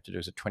all you have to do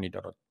is a $20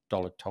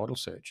 title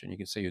search and you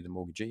can see who the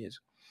mortgagee is.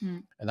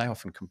 And they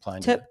often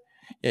complain. Tip.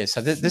 Yeah,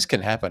 so this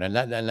can happen, and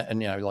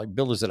like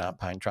builders that aren't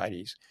paying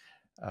tradies.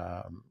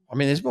 I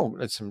mean,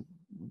 there's some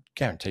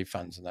guarantee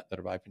funds and that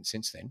have opened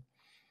since then,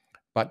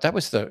 but that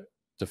was the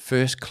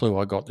first clue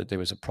I got that there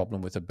was a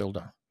problem with a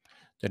builder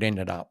that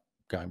ended up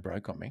going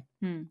broke on me.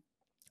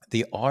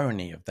 The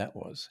irony of that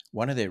was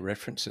one of their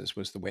references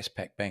was the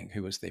Westpac Bank,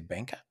 who was their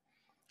banker,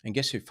 and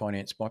guess who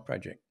financed my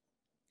project?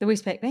 The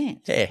Westpac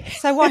Bank. Yeah.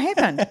 So what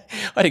happened? I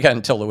had to go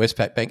and tell the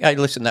Westpac Bank, hey,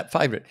 listen,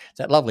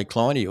 that lovely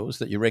client of yours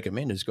that you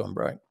recommend has gone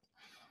broke.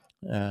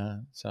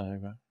 What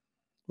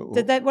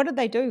did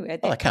they do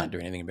at that Well, they can't do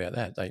anything about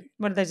that.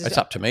 What did they do? It's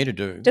up to me to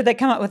do. Did they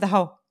come up with the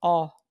whole,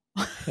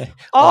 yeah.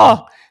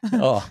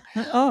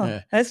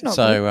 That's not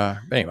so.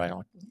 Anyway,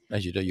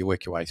 as you do, you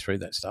work your way through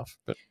that stuff.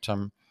 But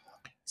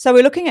so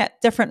we're looking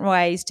at different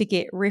ways to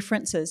get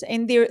references,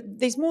 and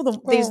there's more than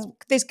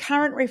there's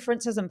current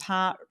references and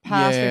past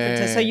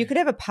references. So you could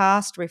have a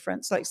past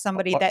reference, like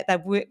somebody that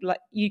they've worked, like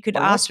you could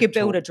ask your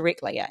builder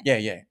directly.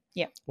 Yeah.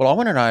 Well, I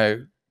want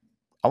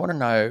to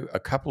know a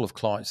couple of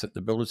clients that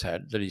the builder's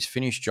had that he's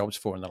finished jobs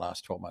for in the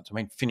last 12 months. I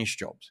mean, finished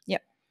jobs.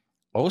 Yep.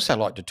 I also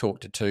like to talk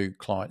to 2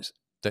 clients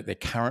that they're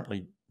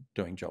currently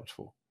doing jobs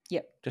for.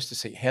 Yep. Just to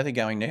see how they're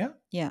going now.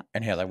 Yeah.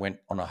 And how they went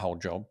on a whole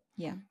job.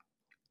 Yeah.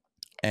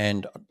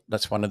 And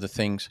that's one of the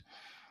things.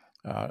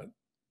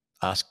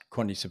 ask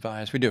quantity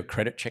surveyors. We do a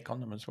credit check on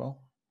them as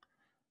well,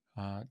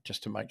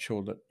 just to make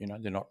sure that,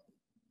 they're not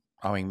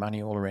owing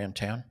money all around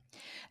town.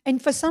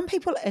 And for some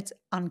people, it's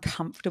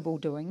uncomfortable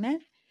doing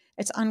that.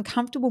 It's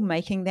uncomfortable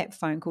making that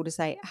phone call to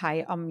say,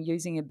 "Hey, I'm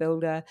using a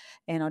builder,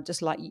 and I'd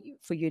just like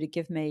for you to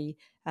give me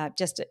Well,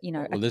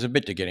 there's a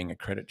bit to getting a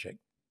credit check.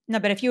 No,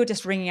 but if you were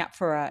just ringing up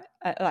for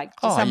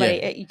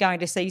Yeah. you're going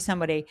to see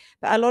somebody,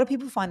 but a lot of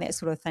people find that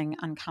sort of thing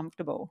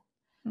uncomfortable.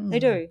 They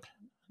do.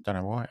 Don't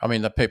know why. I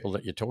mean, the people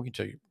that you're talking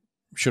to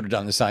should have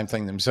done the same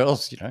thing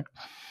themselves,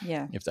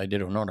 Yeah. If they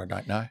did or not, I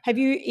don't know.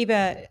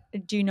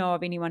 Do you know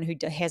of anyone who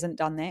hasn't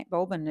done that,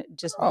 Bob, and it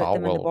just bit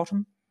them in the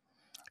bottom?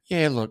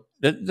 Yeah, look,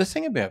 the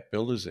thing about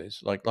builders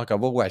is, like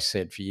I've always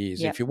said for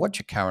years, if you watch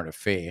a current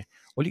affair,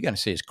 all you're going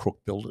to see is crook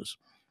builders.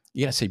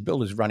 You're going to see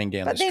builders running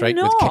down the street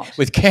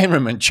with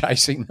cameramen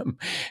chasing them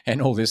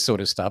and all this sort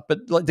of stuff.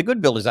 But the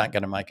good builders aren't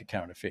going to make a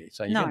current affair.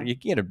 So you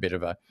get a bit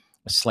of a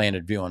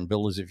slanted view on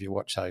builders if you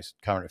watch those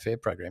current affair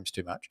programs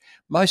too much.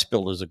 Most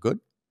builders are good.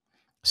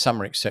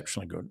 Some are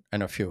exceptionally good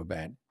and a few are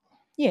bad.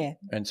 Yeah.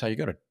 And so you've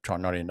got to try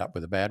not to end up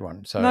with a bad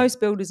one. So most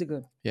builders are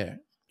good. Yeah.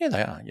 Yeah,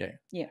 they are. Yeah.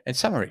 Yeah. And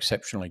some are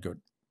exceptionally good.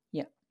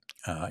 Yeah.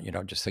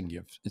 Just thinking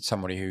of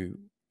somebody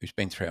who's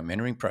been through our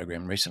mentoring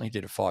program recently,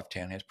 did a 5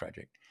 townhouse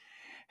project,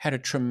 had a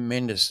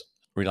tremendous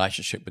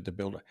relationship with the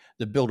builder.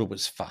 The builder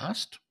was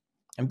fast,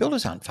 and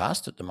builders aren't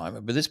fast at the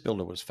moment, but this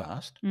builder was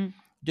fast,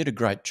 did a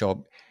great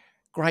job,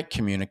 great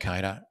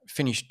communicator,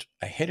 finished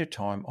ahead of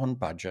time on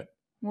budget.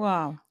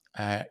 Wow.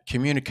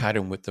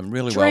 Communicated with them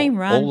really Dream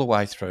well run. all the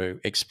way through,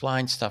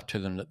 explained stuff to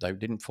them that they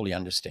didn't fully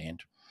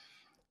understand.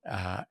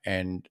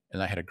 And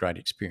they had a great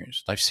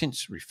experience. They've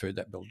since referred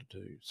that builder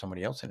to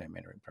somebody else in our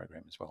mentoring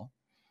program as well.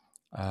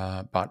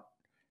 But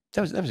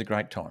that was a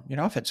great time.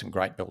 I've had some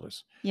great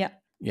builders. Yeah.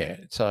 Yeah.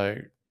 So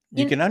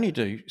you can only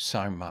do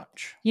so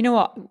much. You know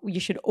what you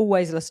should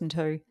always listen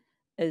to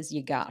is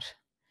your gut.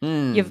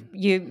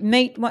 You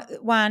meet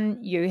one,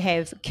 you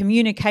have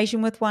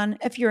communication with one.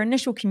 If your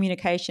initial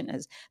communication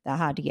is they're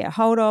hard to get a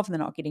hold of, they're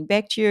not getting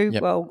back to you,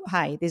 well,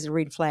 hey, there's a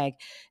red flag.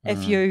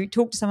 If you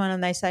talk to someone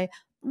and they say,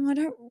 I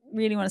don't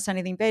really want to say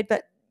anything bad,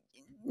 but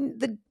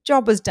the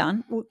job is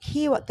done, well,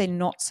 hear what they're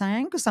not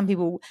saying, because some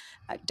people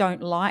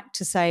don't like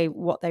to say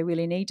what they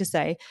really need to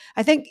say.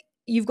 I think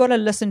you've got to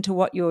listen to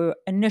what your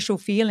initial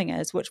feeling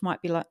is, which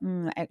might be like,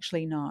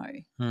 actually, no.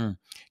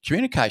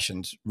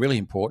 Communication's really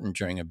important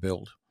during a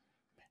build.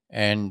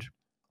 And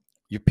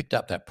you picked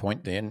up that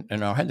point then,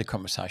 and I had the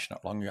conversation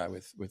not long ago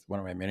with one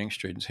of our mentoring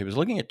students. He was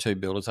looking at 2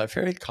 builders. They were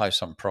very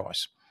close on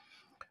price.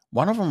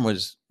 One of them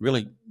was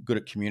really good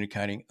at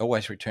communicating,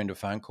 always returned a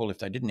phone call. If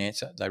they didn't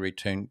answer, they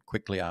returned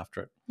quickly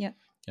after it.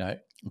 Yeah.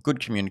 Good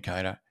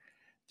communicator.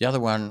 The other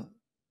one,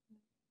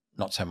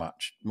 not so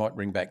much. Might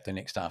ring back the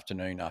next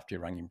afternoon after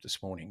you rang him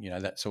this morning,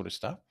 that sort of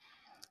stuff.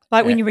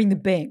 Like when you ring the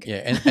bank.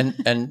 Yeah,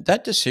 and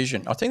that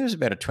decision, I think there was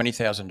about a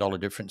 $20,000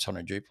 difference on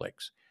a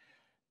duplex.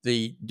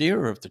 The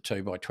dearer of the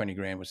 2 by 20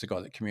 grand was the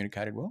guy that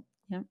communicated well.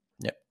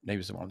 Yep, he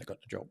was the one that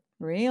got the job.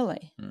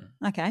 Really?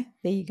 Okay,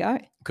 there you go.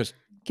 Because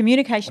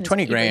communication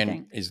 20 grand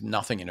everything. Is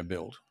nothing in a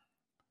build.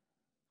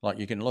 Like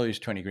you can lose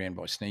 20 grand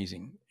by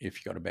sneezing if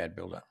you've got a bad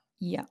builder.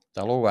 Yeah.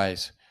 They'll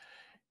always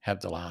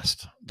have the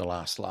last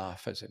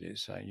laugh, as it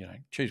is. So,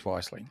 choose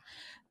wisely.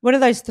 What are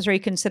those 3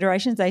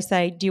 considerations? They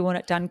say, do you want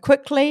it done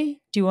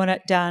quickly? Do you want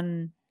it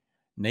done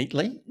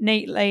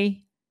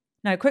neatly?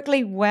 No,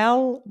 quickly,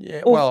 well.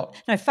 Yeah,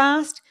 no,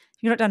 fast.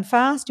 You want it done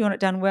fast? Do you want it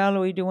done well,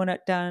 or do you want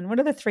it done? What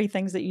are the 3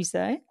 things that you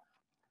say?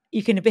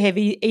 You can have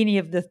any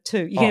of the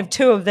 2. You can have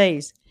 2 of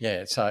these.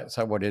 Yeah.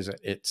 So what is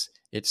it?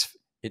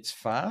 It's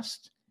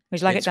fast.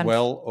 Would you like it's it done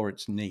well, or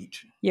it's neat?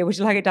 Yeah. Would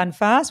you like it done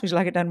fast? Would you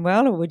like it done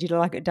well, or would you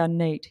like it done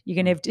neat? You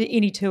can have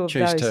any 2 of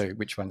those. Choose 2.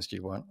 Which ones do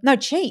you want? No,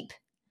 cheap.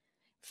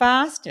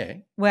 Fast. Yeah.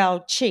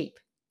 Well, cheap.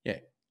 Yeah.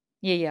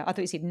 Yeah. I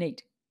thought you said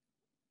neat.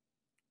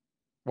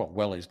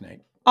 Well is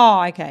neat.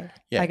 Oh, okay.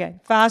 Yeah. Okay.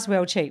 Fast,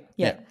 well, cheap.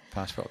 Yeah.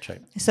 Fast, well,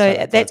 cheap.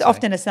 So that's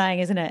often a saying,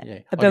 isn't it? Yeah. A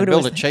I can builder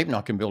build it cheap and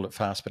I can build it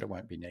fast, but it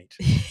won't be neat.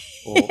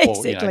 Or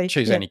Exactly.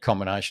 choose any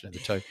combination of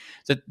the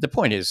 2. The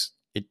point is,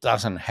 it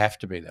doesn't have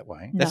to be that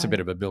way. That's a bit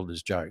of a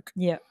builder's joke.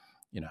 Yeah.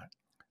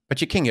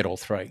 But you can get all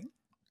 3.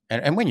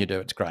 And when you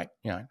do, it's great.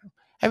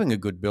 Having a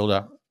good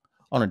builder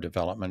on a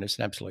development is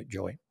an absolute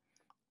joy.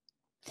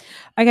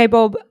 Okay,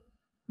 Bob,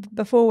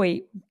 before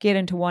we get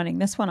into winding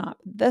this one up,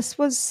 this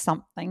was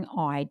something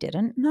I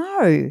didn't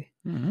know.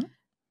 Mm-hmm.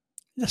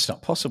 That's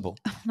not possible.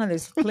 No,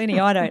 there's plenty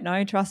I don't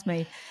know. Trust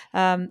me.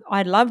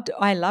 I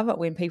love it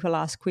when people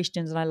ask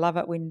questions, and I love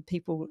it when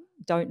people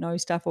don't know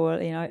stuff. Or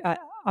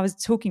I was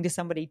talking to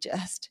somebody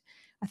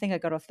I think I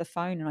got off the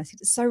phone, and I said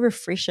it's so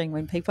refreshing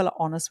when people are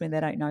honest when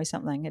they don't know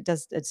something.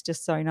 It's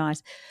just so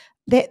nice.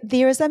 That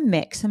there is a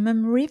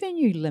maximum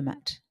revenue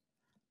limit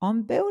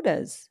on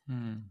builders.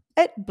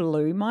 It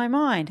blew my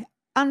mind.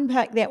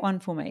 Unpack that one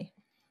for me.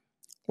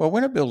 Well,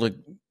 when a builder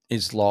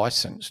is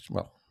licensed,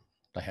 well,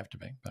 they have to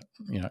be, but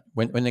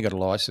when they got a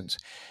license,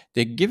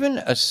 they're given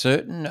a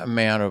certain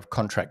amount of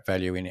contract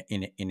value in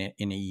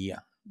a year,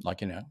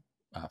 like in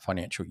a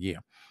financial year.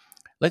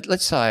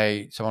 let's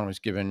say someone was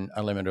given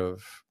a limit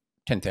of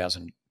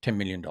 $10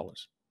 million.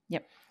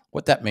 Yep.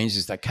 What that means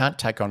is they can't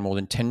take on more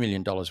than $10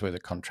 million worth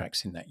of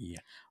contracts in that year.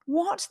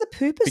 What's the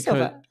purpose of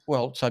it?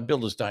 Well, so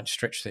builders don't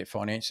stretch their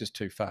finances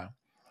too far.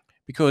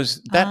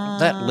 Because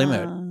that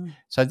limit,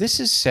 so this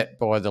is set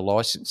by the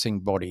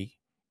licensing body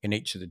in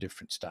each of the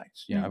different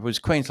states. If it was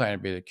Queensland,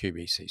 it'd be the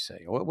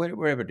QBCC or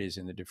wherever it is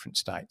in the different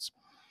states.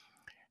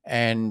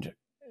 And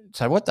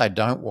so what they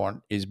don't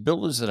want is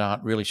builders that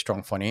aren't really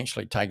strong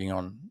financially taking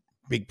on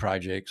big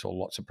projects or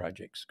lots of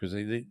projects, because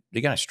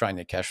they're going to strain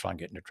their cash flow and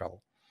get into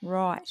trouble.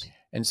 Right.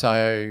 And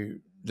so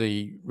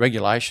the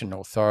regulation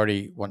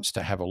authority wants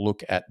to have a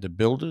look at the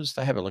builders.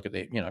 They have a look at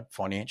their,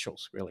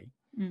 financials, really,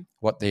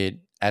 what their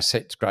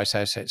assets, gross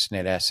assets,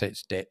 net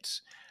assets,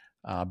 debts,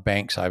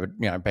 banks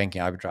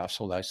banking overdrafts,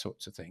 all those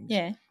sorts of things.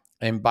 Yeah.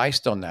 And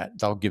based on that,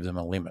 they'll give them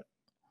a limit,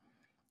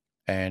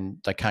 and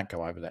they can't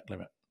go over that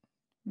limit.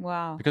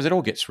 Wow. Because it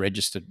all gets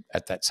registered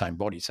at that same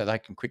body, so they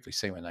can quickly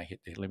see when they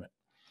hit their limit.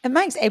 It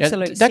makes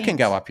absolute sense. That can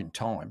go up in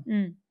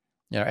time.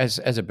 As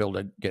a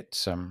builder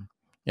gets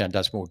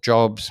does more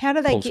jobs. How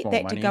do they get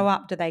that to go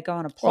up? Do they go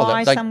and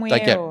apply somewhere? They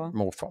get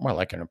more. Well,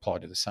 they can apply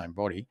to the same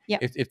body.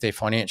 Yep. If their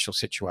financial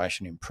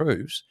situation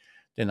improves,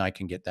 then they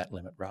can get that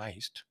limit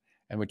raised,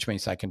 and which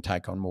means they can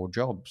take on more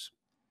jobs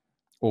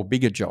or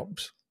bigger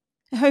jobs.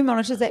 Who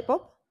monitors that,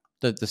 Bob?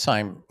 The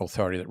same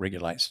authority that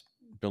regulates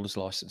builders'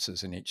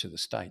 licences in each of the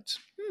states.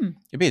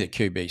 It'd be the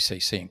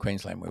QBCC in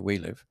Queensland where we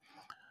live,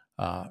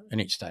 and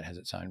each state has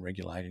its own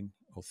regulating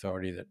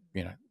authority that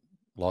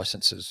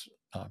licenses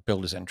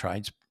builders and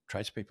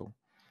tradespeople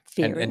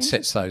and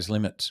sets those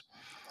limits.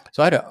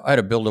 So I had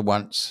a builder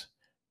once.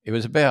 It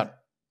was about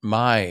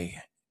May,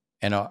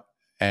 and I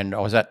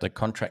was at the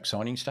contract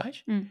signing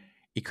stage.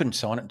 He couldn't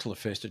sign it until the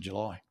 1st of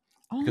July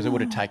because it would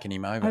have taken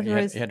him over. He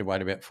had to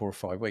wait about 4 or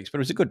 5 weeks, but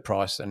it was a good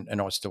price,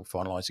 and I was still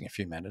finalising a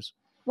few matters.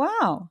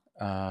 Wow.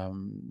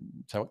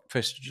 So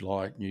 1st of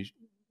July,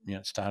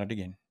 it started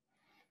again.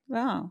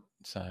 Wow.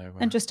 So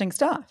interesting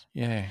stuff.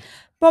 Yeah.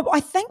 Bob, I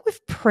think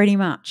we've pretty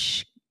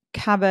much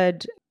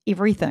covered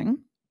everything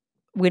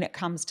when it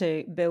comes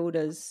to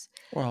builders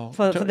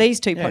for these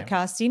two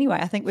podcasts anyway.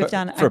 I think we've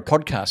done... For a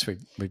podcast,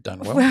 we've done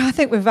well. Well, I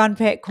think we've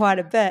unpacked quite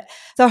a bit.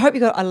 So I hope you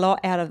got a lot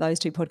out of those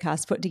two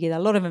podcasts put together, a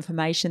lot of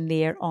information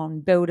there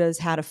on builders,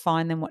 how to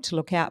find them, what to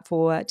look out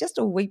for.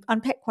 We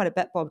unpacked quite a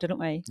bit, Bob, didn't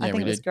we? Yeah, I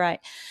think it was did. Great.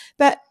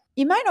 But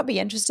you may not be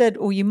interested,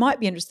 or you might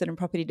be interested in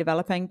property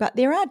developing, but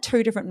there are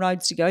two different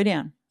roads to go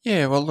down.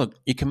 Yeah, well, look,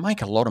 you can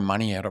make a lot of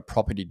money out of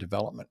property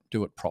development,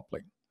 do it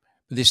properly.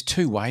 But there's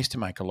two ways to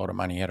make a lot of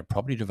money out of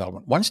property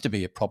development. One's to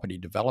be a property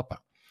developer.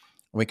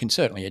 We can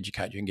certainly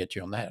educate you and get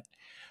you on that.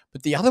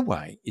 But the other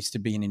way is to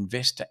be an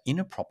investor in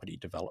a property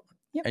development.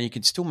 Yep. And you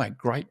can still make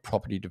great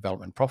property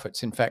development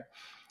profits. In fact,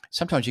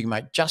 sometimes you can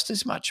make just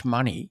as much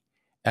money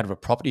out of a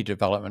property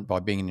development by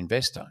being an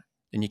investor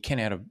than you can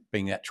out of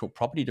being the actual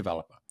property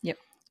developer. Yep.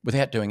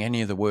 Without doing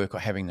any of the work or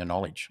having the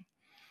knowledge.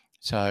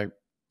 So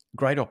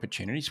great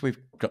opportunities. We've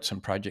got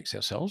some projects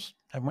ourselves,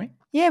 haven't we?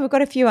 Yeah, we've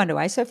got a few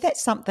underway. So if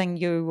that's something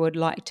you would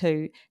like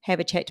to have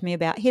a chat to me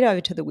about, head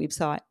over to the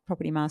website,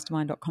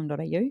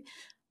 propertymastermind.com.au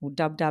or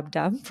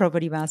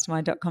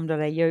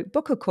www.propertymastermind.com.au,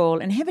 book a call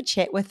and have a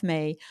chat with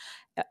me,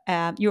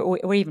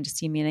 or even just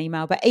send me an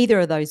email, but either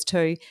of those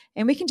two,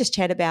 and we can just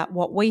chat about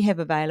what we have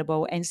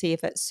available and see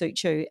if it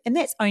suits you. And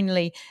that's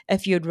only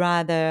if you'd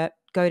rather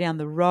go down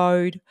the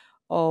road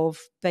of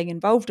being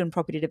involved in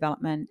property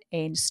development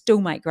and still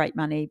make great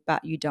money,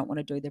 but you don't want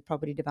to do the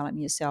property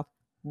development yourself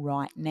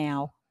right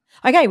now.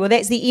 Okay, well,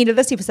 that's the end of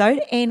this episode,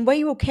 and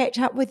we will catch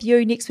up with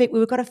you next week.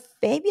 We've got a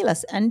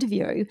fabulous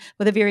interview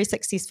with a very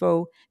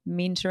successful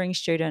mentoring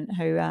student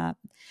who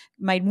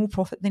made more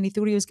profit than he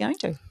thought he was going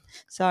to.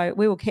 So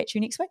we will catch you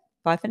next week.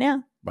 Bye for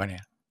now. Bye now.